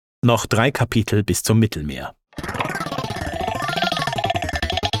Noch 3 Kapitel bis zum Mittelmeer.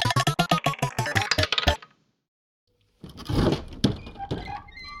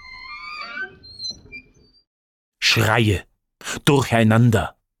 Schreie,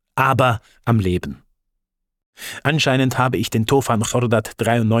 durcheinander, aber am Leben. Anscheinend habe ich den Tofan Chordad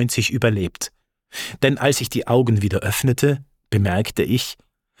 93 überlebt. Denn als ich die Augen wieder öffnete, bemerkte ich,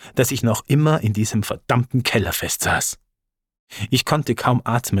 dass ich noch immer in diesem verdammten Keller festsaß. Ich konnte kaum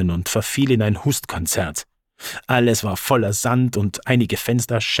atmen und verfiel in ein Hustkonzert. Alles war voller Sand und einige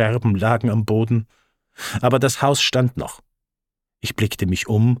Fensterscherben lagen am Boden. Aber das Haus stand noch. Ich blickte mich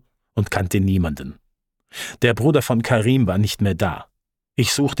um und kannte niemanden. Der Bruder von Karim war nicht mehr da.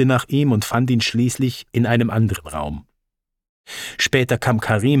 Ich suchte nach ihm und fand ihn schließlich in einem anderen Raum. Später kam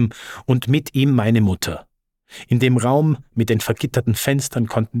Karim und mit ihm meine Mutter. In dem Raum mit den vergitterten Fenstern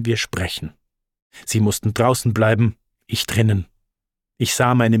konnten wir sprechen. Sie mussten draußen bleiben, ich drinnen. Ich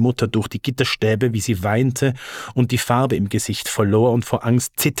sah meine Mutter durch die Gitterstäbe, wie sie weinte und die Farbe im Gesicht verlor und vor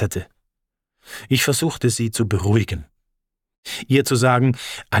Angst zitterte. Ich versuchte sie zu beruhigen. Ihr zu sagen,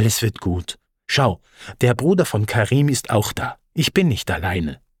 alles wird gut. Schau, der Bruder von Karim ist auch da. Ich bin nicht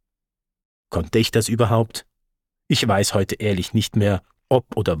alleine. Konnte ich das überhaupt? Ich weiß heute ehrlich nicht mehr,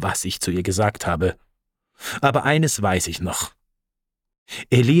 ob oder was ich zu ihr gesagt habe. Aber eines weiß ich noch.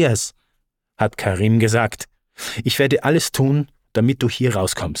 Elias, hat Karim gesagt, ich werde alles tun, damit du hier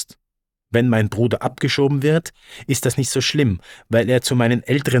rauskommst. Wenn mein Bruder abgeschoben wird, ist das nicht so schlimm, weil er zu meinen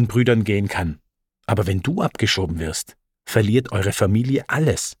älteren Brüdern gehen kann. Aber wenn du abgeschoben wirst, verliert eure Familie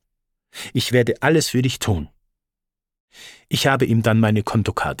alles. Ich werde alles für dich tun. Ich habe ihm dann meine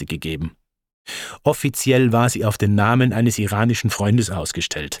Kontokarte gegeben. Offiziell war sie auf den Namen eines iranischen Freundes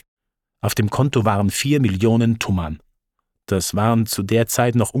ausgestellt. Auf dem Konto waren 4 Millionen Tuman. Das waren zu der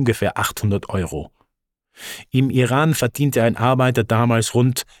Zeit noch ungefähr 800 Euro. Im Iran verdiente ein Arbeiter damals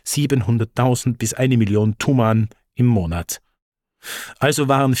rund 700.000 bis 1 Million Tuman im Monat. Also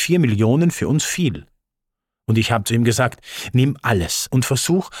waren 4 Millionen für uns viel. Und ich habe zu ihm gesagt, nimm alles und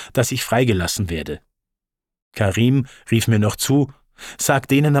versuch, dass ich freigelassen werde. Karim rief mir noch zu, sag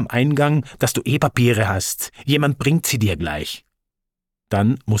denen am Eingang, dass du Papiere hast. Jemand bringt sie dir gleich.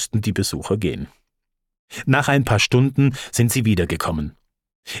 Dann mussten die Besucher gehen. Nach ein paar Stunden sind sie wiedergekommen.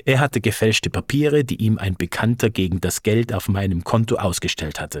 Er hatte gefälschte Papiere, die ihm ein Bekannter gegen das Geld auf meinem Konto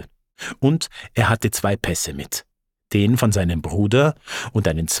ausgestellt hatte. Und er hatte 2 Pässe mit. Den von seinem Bruder und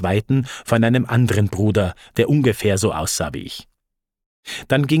einen zweiten von einem anderen Bruder, der ungefähr so aussah wie ich.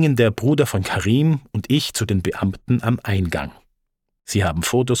 Dann gingen der Bruder von Karim und ich zu den Beamten am Eingang. Sie haben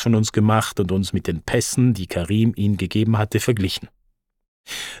Fotos von uns gemacht und uns mit den Pässen, die Karim ihnen gegeben hatte, verglichen.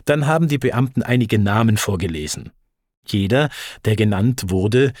 Dann haben die Beamten einige Namen vorgelesen. Jeder, der genannt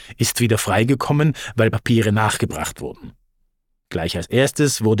wurde, ist wieder freigekommen, weil Papiere nachgebracht wurden. Gleich als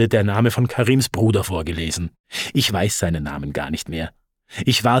erstes wurde der Name von Karims Bruder vorgelesen. Ich weiß seinen Namen gar nicht mehr.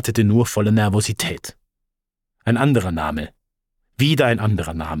 Ich wartete nur voller Nervosität. Ein anderer Name. Wieder ein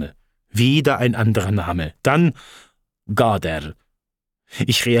anderer Name. Wieder ein anderer Name. Dann Gader.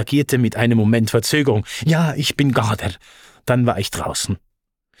 Ich reagierte mit einem Moment Verzögerung. Ja, ich bin Gader. Dann war ich draußen.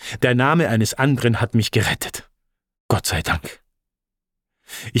 Der Name eines anderen hat mich gerettet. Gott sei Dank.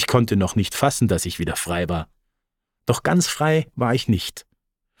 Ich konnte noch nicht fassen, dass ich wieder frei war. Doch ganz frei war ich nicht.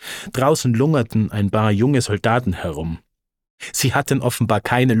 Draußen lungerten ein paar junge Soldaten herum. Sie hatten offenbar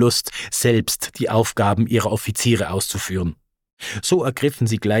keine Lust, selbst die Aufgaben ihrer Offiziere auszuführen. So ergriffen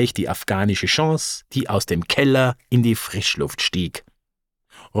sie gleich die afghanische Chance, die aus dem Keller in die Frischluft stieg.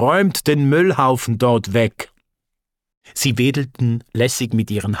 »Räumt den Müllhaufen dort weg!« Sie wedelten lässig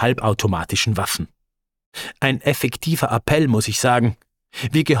mit ihren halbautomatischen Waffen. Ein effektiver Appell, muss ich sagen.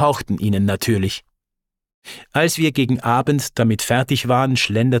 Wir gehorchten ihnen natürlich. Als wir gegen Abend damit fertig waren,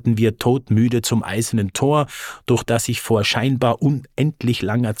 schlenderten wir todmüde zum Eisernen Tor, durch das ich vor scheinbar unendlich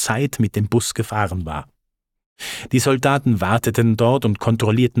langer Zeit mit dem Bus gefahren war. Die Soldaten warteten dort und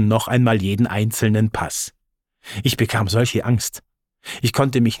kontrollierten noch einmal jeden einzelnen Pass. Ich bekam solche Angst. Ich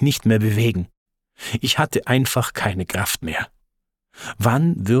konnte mich nicht mehr bewegen. Ich hatte einfach keine Kraft mehr.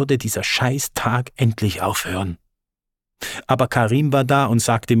 Wann würde dieser Scheißtag endlich aufhören? Aber Karim war da und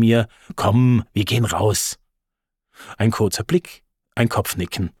sagte mir, komm, wir gehen raus. Ein kurzer Blick, ein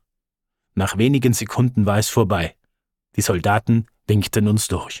Kopfnicken. Nach wenigen Sekunden war es vorbei. Die Soldaten winkten uns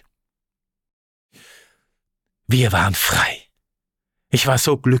durch. Wir waren frei. Ich war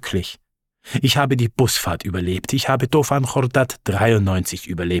so glücklich. Ich habe die Busfahrt überlebt. Ich habe Tofan Chordad 93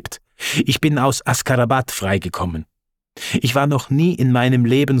 überlebt. Ich bin aus Askarabad freigekommen. Ich war noch nie in meinem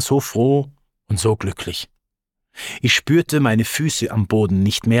Leben so froh und so glücklich. Ich spürte meine Füße am Boden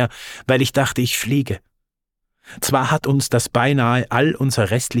nicht mehr, weil ich dachte, ich fliege. Zwar hat uns das beinahe all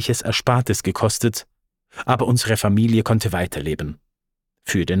unser restliches Erspartes gekostet, aber unsere Familie konnte weiterleben.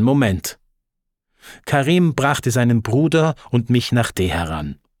 Für den Moment. Karim brachte seinen Bruder und mich nach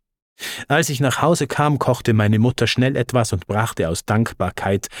Teheran. Als ich nach Hause kam, kochte meine Mutter schnell etwas und brachte aus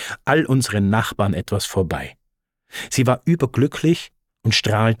Dankbarkeit all unseren Nachbarn etwas vorbei. Sie war überglücklich und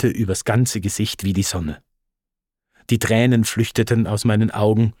strahlte übers ganze Gesicht wie die Sonne. Die Tränen flüchteten aus meinen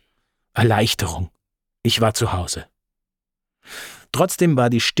Augen. Erleichterung. Ich war zu Hause. Trotzdem war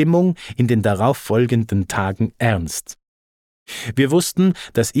die Stimmung in den darauffolgenden Tagen ernst. Wir wussten,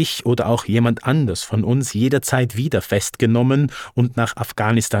 dass ich oder auch jemand anders von uns jederzeit wieder festgenommen und nach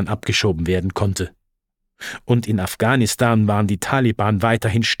Afghanistan abgeschoben werden konnte. Und in Afghanistan waren die Taliban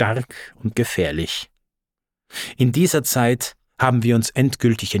weiterhin stark und gefährlich. In dieser Zeit haben wir uns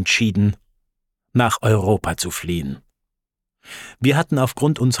endgültig entschieden, nach Europa zu fliehen. Wir hatten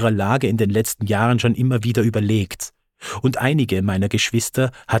aufgrund unserer Lage in den letzten Jahren schon immer wieder überlegt, und einige meiner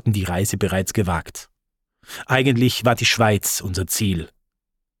Geschwister hatten die Reise bereits gewagt. Eigentlich war die Schweiz unser Ziel.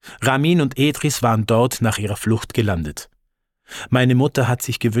 Ramin und Edris waren dort nach ihrer Flucht gelandet. Meine Mutter hat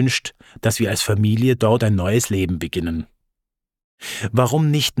sich gewünscht, dass wir als Familie dort ein neues Leben beginnen.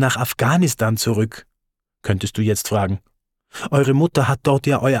 Warum nicht nach Afghanistan zurück? Könntest du jetzt fragen. Eure Mutter hat dort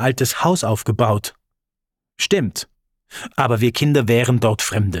ja euer altes Haus aufgebaut. Stimmt, aber wir Kinder wären dort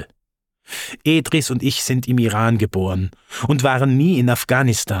Fremde. Edris und ich sind im Iran geboren und waren nie in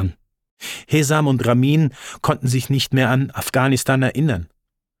Afghanistan. Hesam und Ramin konnten sich nicht mehr an Afghanistan erinnern.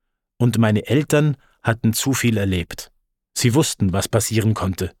 Und meine Eltern hatten zu viel erlebt. Sie wussten, was passieren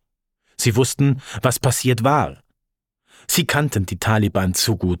konnte. Sie wussten, was passiert war. Sie kannten die Taliban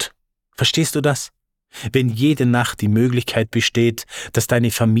zu gut. Verstehst du das? Wenn jede Nacht die Möglichkeit besteht, dass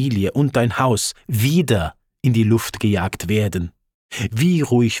deine Familie und dein Haus wieder in die Luft gejagt werden, wie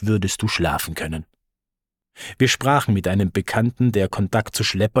ruhig würdest du schlafen können? Wir sprachen mit einem Bekannten, der Kontakt zu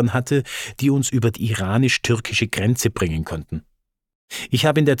Schleppern hatte, die uns über die iranisch-türkische Grenze bringen konnten. Ich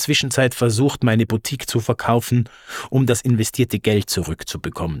habe in der Zwischenzeit versucht, meine Boutique zu verkaufen, um das investierte Geld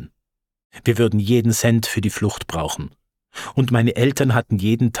zurückzubekommen. Wir würden jeden Cent für die Flucht brauchen. Und meine Eltern hatten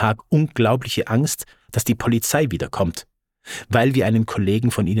jeden Tag unglaubliche Angst, dass die Polizei wiederkommt, weil wir einen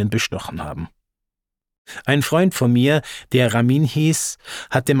Kollegen von ihnen bestochen haben. Ein Freund von mir, der Ramin hieß,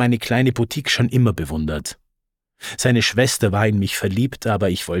 hatte meine kleine Boutique schon immer bewundert. Seine Schwester war in mich verliebt, aber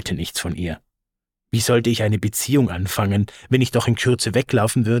ich wollte nichts von ihr. Wie sollte ich eine Beziehung anfangen, wenn ich doch in Kürze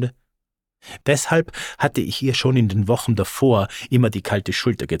weglaufen würde? Deshalb hatte ich ihr schon in den Wochen davor immer die kalte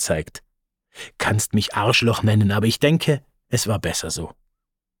Schulter gezeigt. Kannst mich Arschloch nennen, aber ich denke, es war besser so.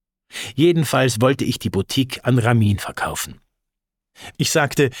 Jedenfalls wollte ich die Boutique an Ramin verkaufen. Ich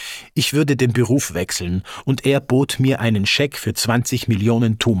sagte, ich würde den Beruf wechseln und er bot mir einen Scheck für 20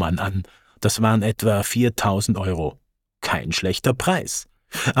 Millionen Tuman an. Das waren etwa 4.000 Euro. Kein schlechter Preis.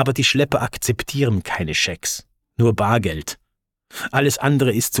 Aber die Schlepper akzeptieren keine Schecks, nur Bargeld. Alles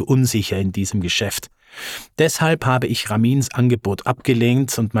andere ist zu unsicher in diesem Geschäft. Deshalb habe ich Ramins Angebot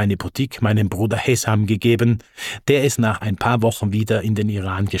abgelehnt und meine Boutique meinem Bruder Hesam gegeben, der es nach ein paar Wochen wieder in den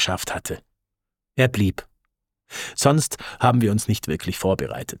Iran geschafft hatte. Er blieb. Sonst haben wir uns nicht wirklich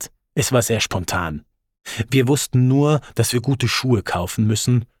vorbereitet. Es war sehr spontan. Wir wussten nur, dass wir gute Schuhe kaufen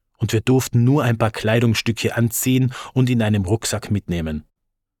müssen und wir durften nur ein paar Kleidungsstücke anziehen und in einem Rucksack mitnehmen.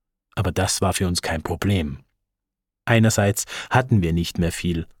 Aber das war für uns kein Problem. Einerseits hatten wir nicht mehr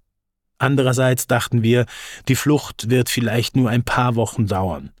viel. Andererseits dachten wir, die Flucht wird vielleicht nur ein paar Wochen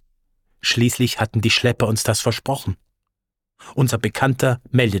dauern. Schließlich hatten die Schlepper uns das versprochen. Unser Bekannter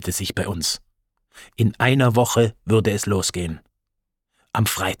meldete sich bei uns. In einer Woche würde es losgehen. Am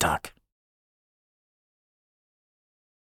Freitag.